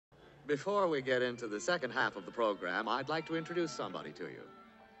Before we get into the second half of the program, I'd like to introduce somebody to you.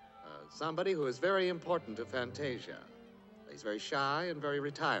 Somebody who is very important to Fantasia. He's very shy and very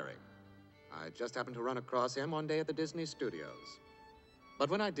retiring. I just happened to run across him one day at the Disney Studios. But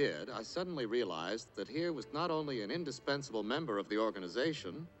when I did, I suddenly realized that here was not only an indispensable member of the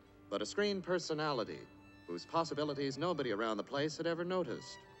organization, but a screen personality whose possibilities nobody around the place had ever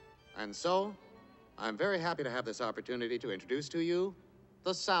noticed. And so, I'm very happy to have this opportunity to introduce to you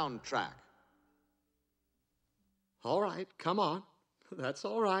the soundtrack. All right, come on. That's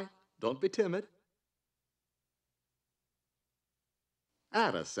all right. Don't be timid.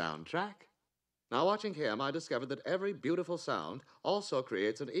 Add a soundtrack. Now, watching him, I discovered that every beautiful sound also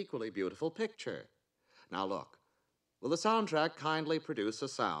creates an equally beautiful picture. Now, look. Will the soundtrack kindly produce a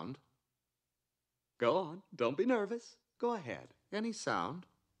sound? Go on. Don't be nervous. Go ahead. Any sound?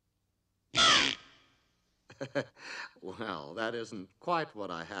 Well, that isn't quite what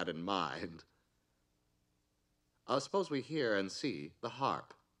I had in mind. Suppose we hear and see the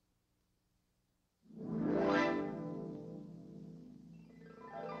harp.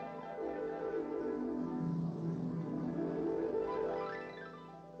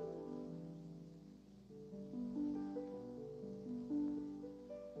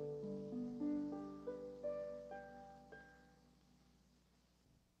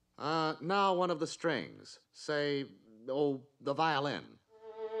 Now one of the strings. Say, the violin.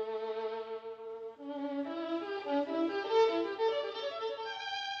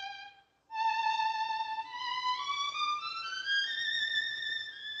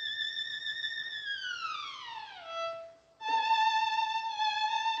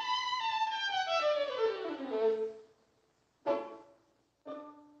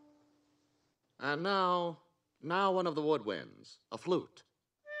 And now one of the woodwinds, a flute.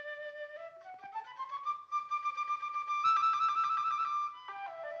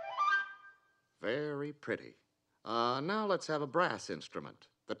 Very pretty. Now let's have a brass instrument,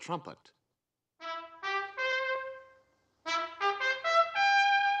 the trumpet.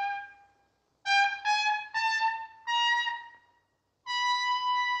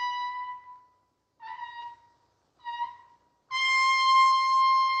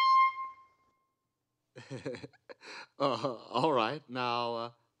 All right.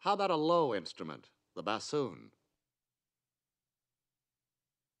 Now, how about a low instrument, the bassoon?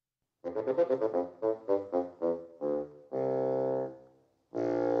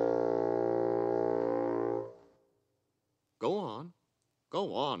 Go on.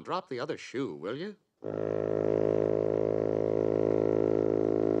 Go on. Drop the other shoe, will you?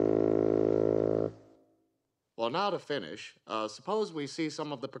 Well, now to finish, suppose we see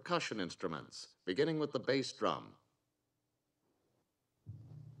some of the percussion instruments, beginning with the bass drum.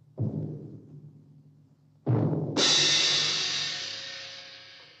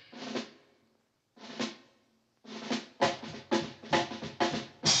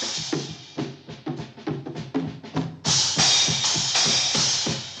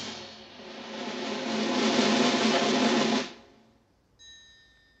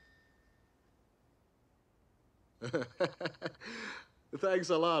 Thanks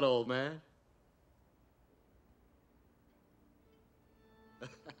a lot, old man.